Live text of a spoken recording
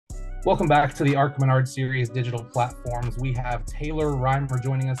Welcome back to the ARCA Menards Series digital platforms. We have Taylor Reimer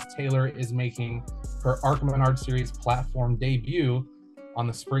joining us. Taylor is making her ARCA Menards Series platform debut on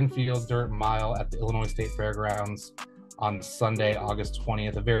the Springfield Dirt Mile at the Illinois State Fairgrounds on Sunday, August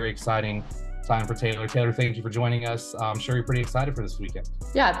 20th. A very exciting time for Taylor. Taylor, thank you for joining us. I'm sure you're pretty excited for this weekend.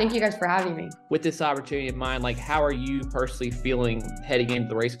 Yeah, thank you guys for having me. With this opportunity in mind, how are you personally feeling heading into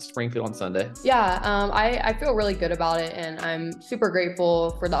the race at Springfield on Sunday? Yeah, I feel really good about it, and I'm super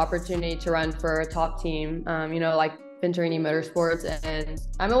grateful for the opportunity to run for a top team, like Venturini Motorsports, and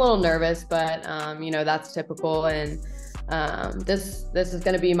I'm a little nervous, but that's typical, and this is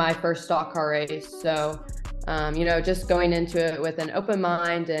going to be my first stock car race, so just going into it with an open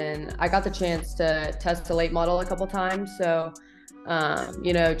mind, and I got the chance to test a late model a couple times, so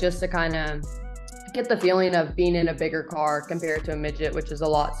just to kind of get the feeling of being in a bigger car compared to a midget, which is a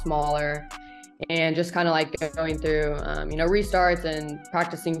lot smaller, and just kind of like going through restarts and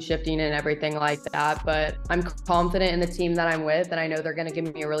practicing shifting and everything like that. But I'm confident in the team that I'm with, and I know they're going to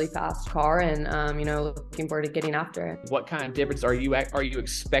give me a really fast car, and looking forward to getting after it. What kind of difference are you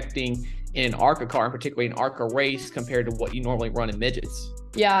expecting in an ARCA car, and particularly an ARCA race, compared to what you normally run in midgets?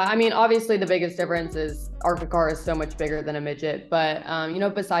 Yeah, I mean, obviously the biggest difference is ARCA car is so much bigger than a midget, but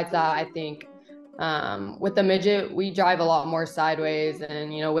besides that, I think with the midget, we drive a lot more sideways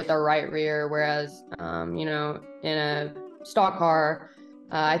and, with our right rear, whereas, in a stock car,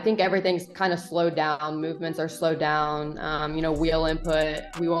 I think everything's kind of slowed down. Movements are slowed down. Wheel input,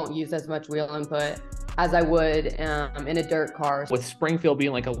 we won't use as much wheel input as I would in a dirt car. With Springfield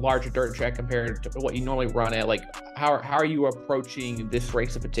being like a larger dirt track compared to what you normally run at, how are you approaching this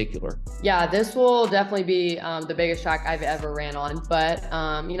race in particular? Yeah, this will definitely be the biggest track I've ever ran on, but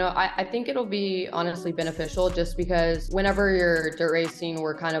I think it'll be honestly beneficial, just because whenever you're dirt racing,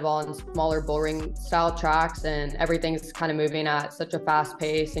 we're kind of on smaller bullring style tracks, and everything's kind of moving at such a fast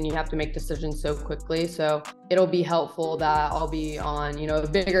pace, and you have to make decisions so quickly. So it'll be helpful that I'll be on a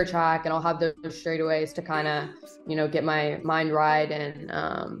bigger track, and I'll have those straightaways to kind of get my mind right, and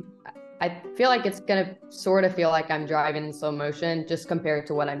I feel like it's gonna sort of feel like I'm driving in slow motion just compared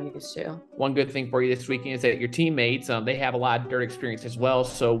to what I'm used to. One good thing for you this weekend is that your teammates, they have a lot of dirt experience as well.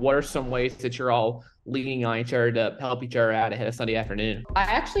 So what are some ways that you're all leaning on each other to help each other out ahead of Sunday afternoon? I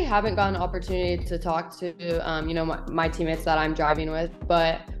actually haven't gotten an opportunity to talk to my teammates that I'm driving with,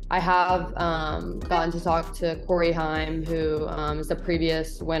 but I have gotten to talk to Corey Heim, who is the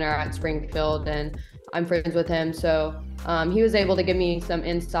previous winner at Springfield, and I'm friends with him. So he was able to give me some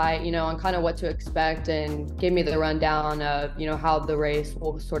insight, on kind of what to expect, and give me the rundown of, how the race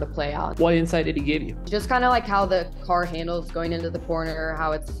will sort of play out. What insight did he give you? Just kind of like how the car handles going into the corner,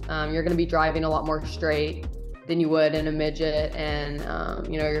 how it's, you're going to be driving a lot more straight than you would in a midget, and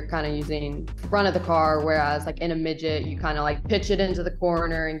you're kind of using front of the car, whereas like in a midget you kind of like pitch it into the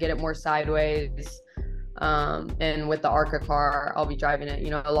corner and get it more sideways, and with the ARCA car, I'll be driving it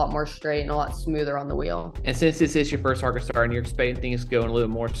a lot more straight and a lot smoother on the wheel. And since this is your first ARCA start and you're expecting things going a little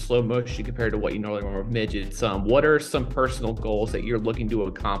more slow motion compared to what you normally run with midgets, what are some personal goals that you're looking to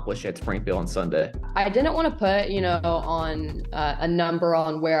accomplish at Springfield on Sunday? I didn't want to put on a number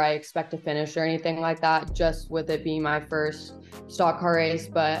on where I expect to finish or anything like that, just with it being my first stock car race,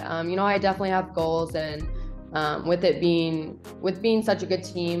 but I definitely have goals, and with being such a good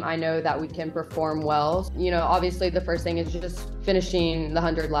team, I know that we can perform well. Obviously the first thing is just finishing the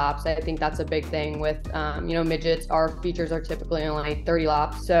 100 laps. I think that's a big thing with, midgets. Our features are typically only 30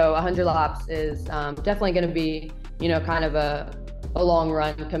 laps. So 100 laps is definitely going to be, kind of a long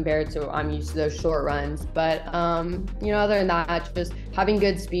run compared to I'm used to those short runs. But, other than that, just having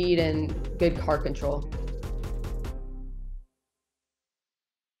good speed and good car control.